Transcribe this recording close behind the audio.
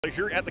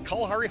Here at the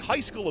Kalahari High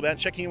School event,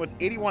 checking in with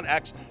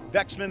 81X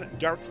VEXMEN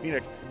Dark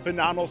Phoenix.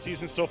 Phenomenal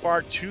season so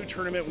far, 2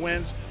 tournament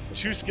wins,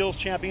 2 skills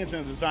champions,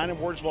 and a design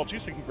award as well too,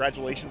 so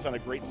congratulations on a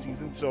great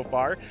season so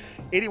far.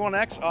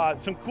 81X,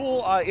 some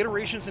cool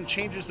iterations and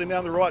changes they made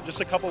on the robot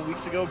just a couple of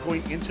weeks ago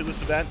going into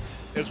this event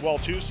as well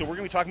too. So we're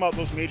going to be talking about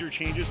those major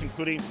changes,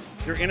 including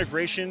their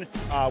integration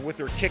with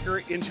their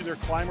kicker into their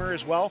climber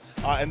as well,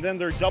 and then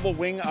their double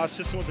wing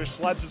system with their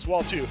sleds as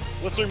well too.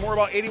 Let's learn more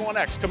about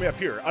 81X coming up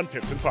here on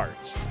Pits and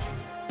Parts.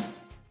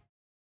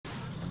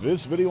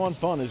 This video on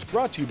fun is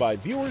brought to you by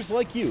viewers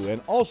like you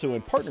and also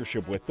in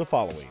partnership with the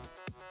following.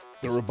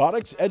 The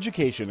Robotics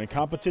Education and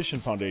Competition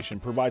Foundation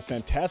provides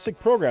fantastic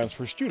programs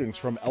for students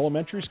from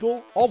elementary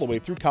school all the way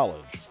through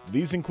college.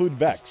 These include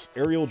VEX,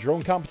 aerial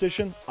drone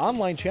competition,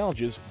 online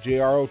challenges,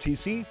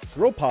 JROTC,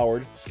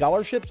 Grow-powered,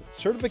 scholarships,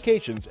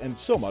 certifications, and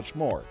so much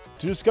more.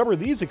 To discover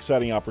these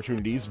exciting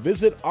opportunities,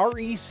 visit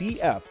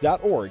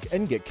recf.org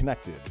and get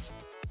connected.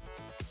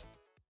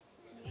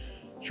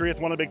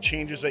 Sharith, one of the big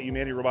changes that you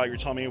made in your robot, you're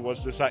telling me,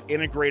 was this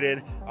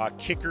integrated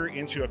kicker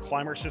into a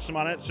climber system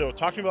on it. So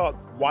talk to me about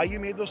why you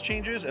made those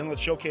changes, and let's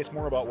showcase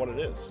more about what it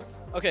is.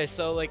 Okay,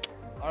 so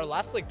our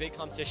last big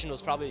competition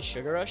was probably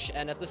Sugar Rush,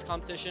 and at this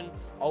competition,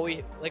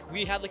 we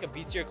had a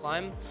B tier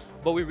climb,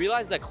 but we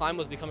realized that climb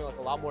was becoming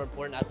a lot more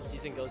important as the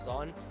season goes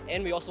on,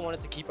 and we also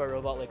wanted to keep our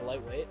robot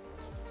lightweight.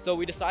 So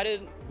we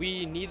decided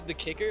we needed the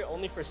kicker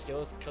only for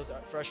skills, because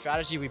for our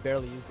strategy we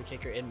barely use the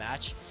kicker in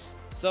match.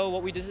 So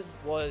what we did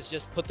was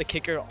just put the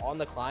kicker on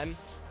the climb,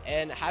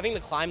 and having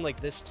the climb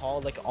this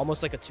tall,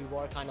 almost like a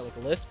 2-bar kind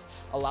of lift,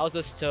 allows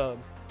us to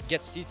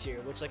get C tier,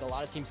 which a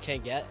lot of teams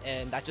can't get,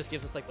 and that just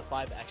gives us the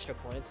 5 extra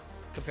points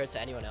compared to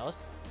anyone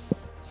else.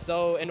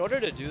 So in order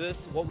to do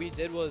this, what we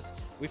did was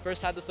we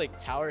first had this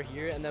tower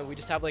here, and then we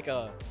just have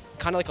a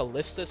kind of a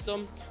lift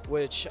system,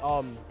 which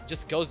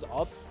just goes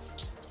up,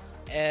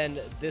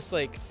 and this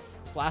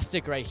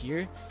plastic right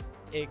here,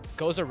 it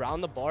goes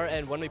around the bar,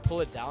 and when we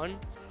pull it down,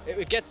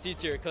 it gets C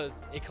tier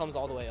because it comes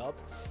all the way up.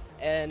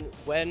 And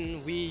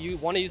when we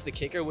want to use the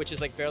kicker, which is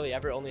barely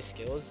ever, only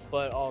skills,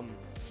 but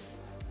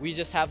we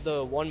just have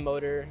the one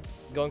motor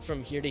going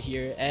from here to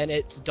here, and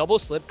it's double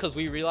slip because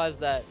we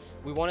realized that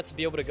we wanted to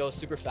be able to go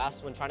super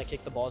fast when trying to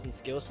kick the balls in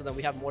skills, so then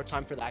we have more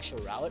time for the actual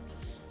route.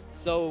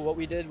 So what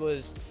we did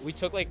was we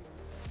took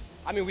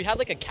we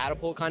had a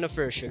catapult kind of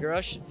for Sugar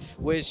Rush,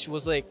 which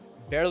was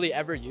barely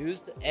ever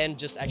used and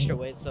just extra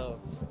weight.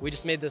 So we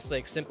just made this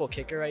simple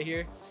kicker right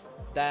here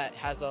that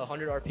has a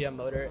 100 RPM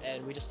motor,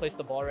 and we just place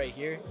the ball right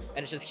here,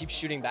 and it just keeps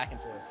shooting back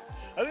and forth.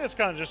 I think that's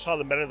kind of just how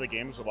the meta of the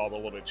game has evolved a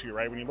little bit too,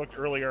 right? When you looked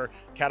earlier,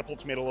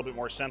 catapults made a little bit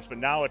more sense, but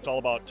now it's all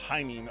about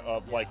timing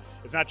of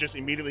it's not just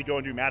immediately go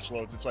and do match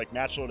loads, it's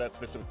match load at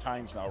specific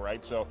times now,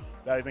 right? So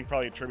that I think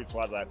probably attributes a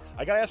lot of that.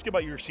 I got to ask you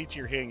about your C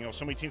tier hitting.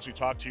 So many teams we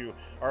talked to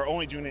are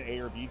only doing an A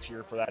or B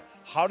tier for that.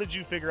 How did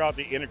you figure out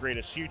to integrate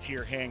a C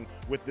tier hang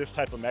with this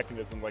type of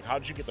mechanism? How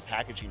did you get the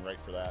packaging right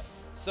for that?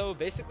 So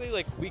basically,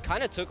 we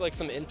kind of took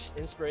some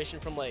inspiration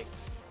from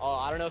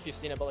I don't know if you've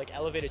seen it, but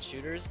elevated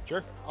shooters.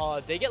 Sure.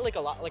 They get a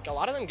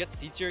lot of them get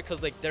C tier because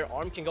their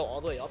arm can go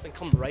all the way up and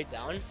come right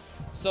down.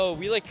 So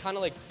we kind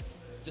of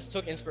just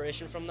took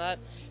inspiration from that.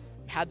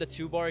 Had the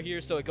 2-bar here,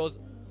 so it goes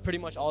pretty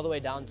much all the way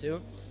down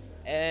too.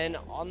 And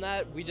on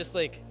that, we just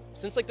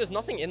since there's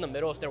nothing in the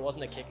middle if there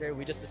wasn't a kicker,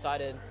 we just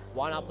decided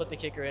why not put the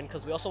kicker in,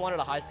 because we also wanted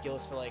a high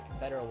skills for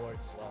better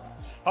awards as well.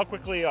 How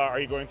quickly are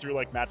you going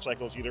through match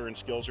cycles, either in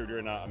skills or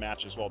during a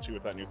match as well too,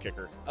 with that new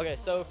kicker? Okay,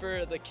 so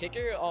for the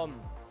kicker,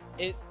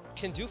 it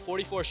can do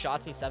 44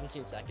 shots in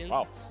 17 seconds.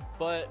 Wow.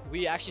 But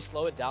we actually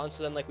slow it down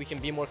so then we can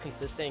be more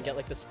consistent and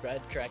get the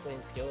spread correctly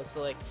in skills.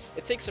 So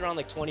it takes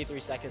around 23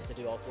 seconds to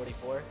do all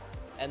 44.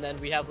 And then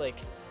we have I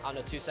don't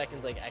know, 2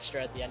 seconds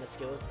extra at the end of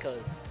skills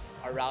because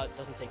our route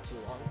doesn't take too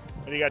long.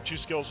 And you got two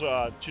skills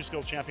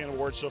champion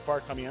awards so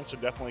far coming in, so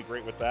definitely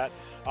great with that.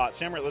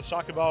 Samurai, let's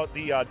talk about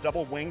the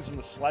double wings and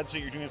the sleds that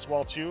you're doing as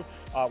well too.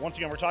 Once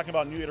again, we're talking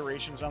about new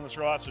iterations on this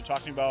robot, so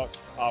talking about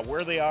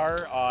where they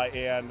are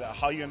and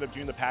how you end up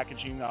doing the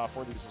packaging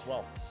for these as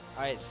well.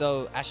 All right,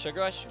 so at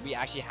Sugar Rush, we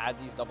actually had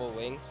these double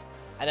wings,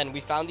 and then we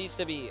found these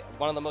to be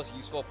one of the most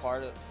useful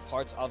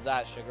parts of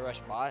that Sugar Rush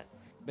bot,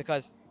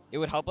 because it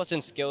would help us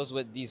in skills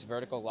with these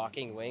vertical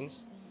locking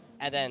wings.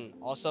 And then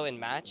also in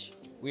match,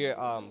 we're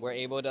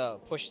able to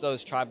push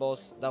those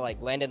tri-balls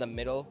that land in the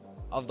middle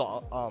of the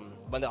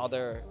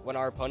when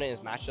our opponent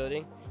is match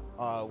loading.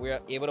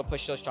 We're able to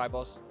push those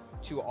tri-balls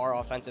to our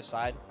offensive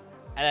side.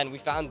 And then we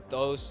found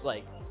those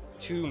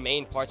 2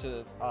 main parts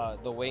of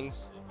the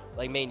wings,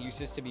 main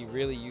uses, to be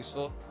really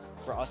useful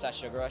for us at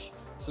Sugar Rush.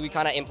 So we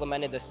kind of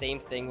implemented the same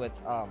thing with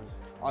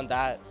on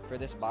that for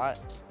this bot.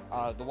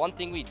 The one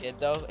thing we did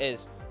though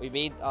is we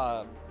made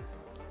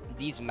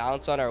these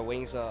mounts on our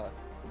wings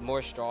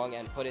more strong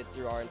and put it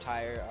through our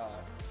entire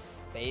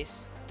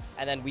base.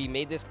 And then we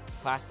made this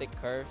plastic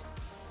curved.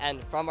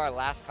 And from our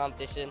last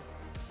competition,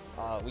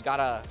 we got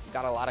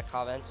a lot of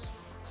comments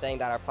saying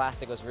that our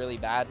plastic was really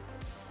bad.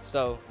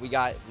 So we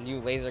got new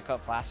laser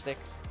cut plastic.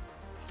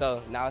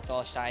 So now it's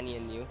all shiny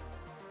and new.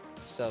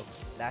 So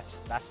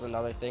that's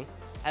another thing.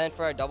 And then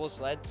for our double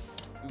sleds,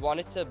 we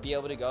wanted to be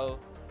able to go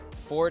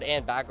forward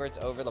and backwards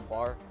over the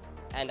bar.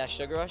 And at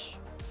Sugar Rush,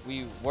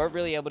 we weren't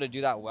really able to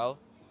do that well.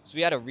 So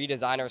we had to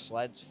redesign our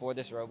sleds for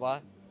this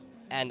robot.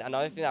 And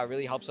another thing that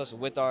really helps us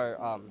with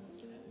our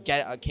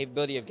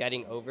capability of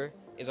getting over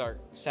is our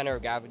center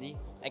of gravity.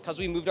 And because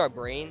we moved our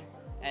brain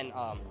and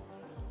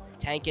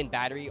tank and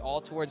battery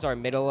all towards our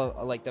middle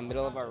of the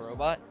middle of our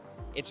robot,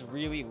 it's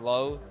really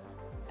low,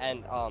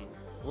 and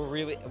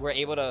we're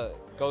able to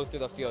go through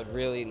the field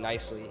really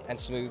nicely and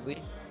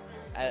smoothly,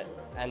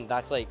 and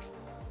that's like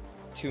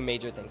two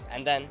major things.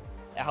 And then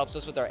it helps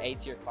us with our A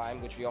tier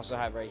climb, which we also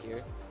have right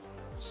here.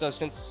 So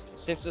since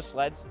the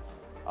sleds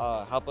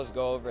help us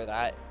go over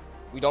that,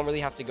 we don't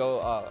really have to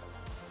go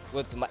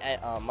with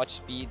much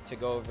speed to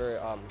go over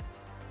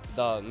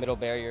the middle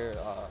barrier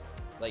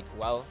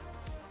well.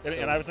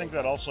 And I would think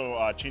that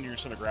also changing your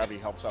center of gravity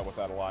helps out with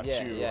that a lot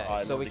too. Yeah.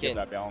 So we can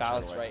that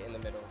balance right in the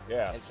middle.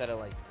 Yeah. Instead of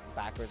like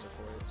backwards or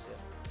forwards. Yeah.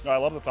 No, I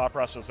love the thought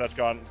process that's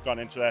gone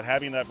into that.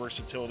 Having that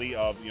versatility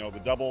of the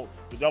double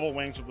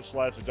wings with the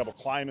sleds, the double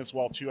climb as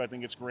well too. I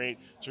think it's great.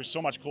 So there's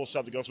so much cool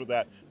stuff that goes with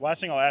that.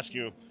 Last thing I'll ask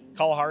you,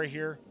 Kalahari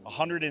here,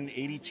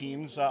 180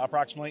 teams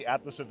approximately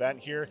at this event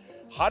here.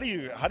 How do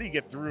you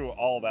get through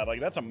all that? Like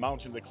that's a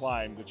mountain to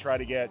climb to try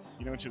to get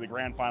into the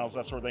grand finals,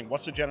 that sort of thing.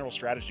 What's the general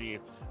strategy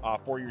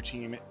for your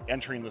team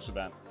entering this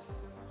event?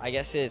 I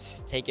guess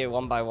it's take it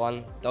one by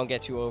one. Don't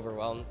get too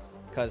overwhelmed,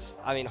 because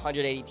I mean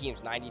 180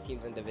 teams, 90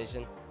 teams in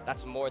division.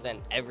 That's more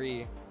than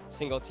every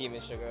single team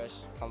in Sugar Rush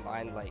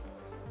combined. Like,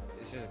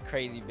 this is a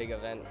crazy big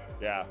event.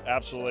 Yeah,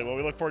 absolutely. Well,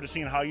 we look forward to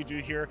seeing how you do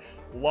here.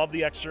 Love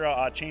the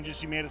extra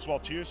changes you made as well,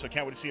 too, so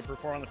can't wait to see you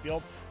perform on the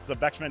field. It's a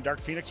VEXMEN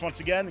Dark Phoenix once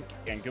again,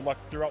 and good luck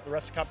throughout the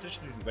rest of the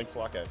competition season. Thanks a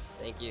lot, guys.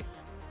 Thank you.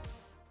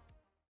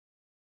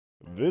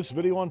 This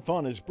video on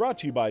fun is brought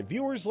to you by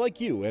viewers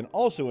like you and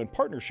also in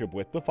partnership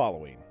with the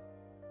following.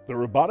 The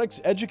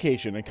Robotics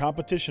Education and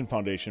Competition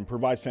Foundation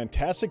provides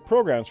fantastic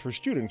programs for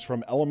students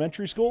from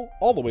elementary school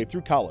all the way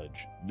through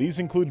college. These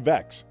include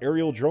VEX,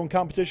 aerial drone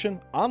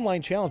competition,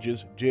 online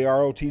challenges,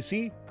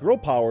 JROTC,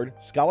 girl-powered,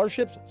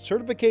 scholarships,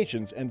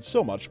 certifications, and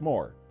so much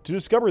more. To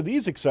discover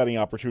these exciting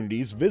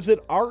opportunities,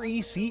 visit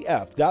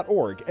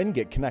recf.org and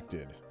get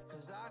connected.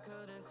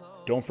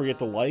 Don't forget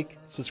to like,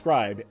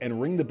 subscribe,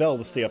 and ring the bell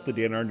to stay up to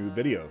date on our new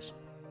videos.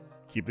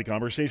 Keep the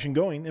conversation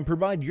going and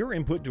provide your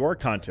input to our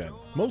content.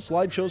 Most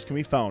live shows can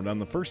be found on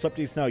the First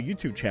Updates Now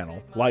YouTube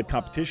channel, live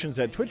competitions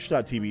at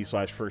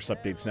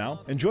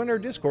twitch.tv/firstupdatesnow, and join our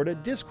Discord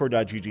at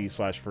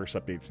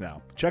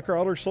discord.gg/firstupdatesnow. Check our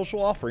other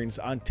social offerings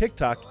on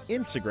TikTok,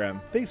 Instagram,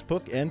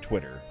 Facebook, and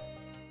Twitter.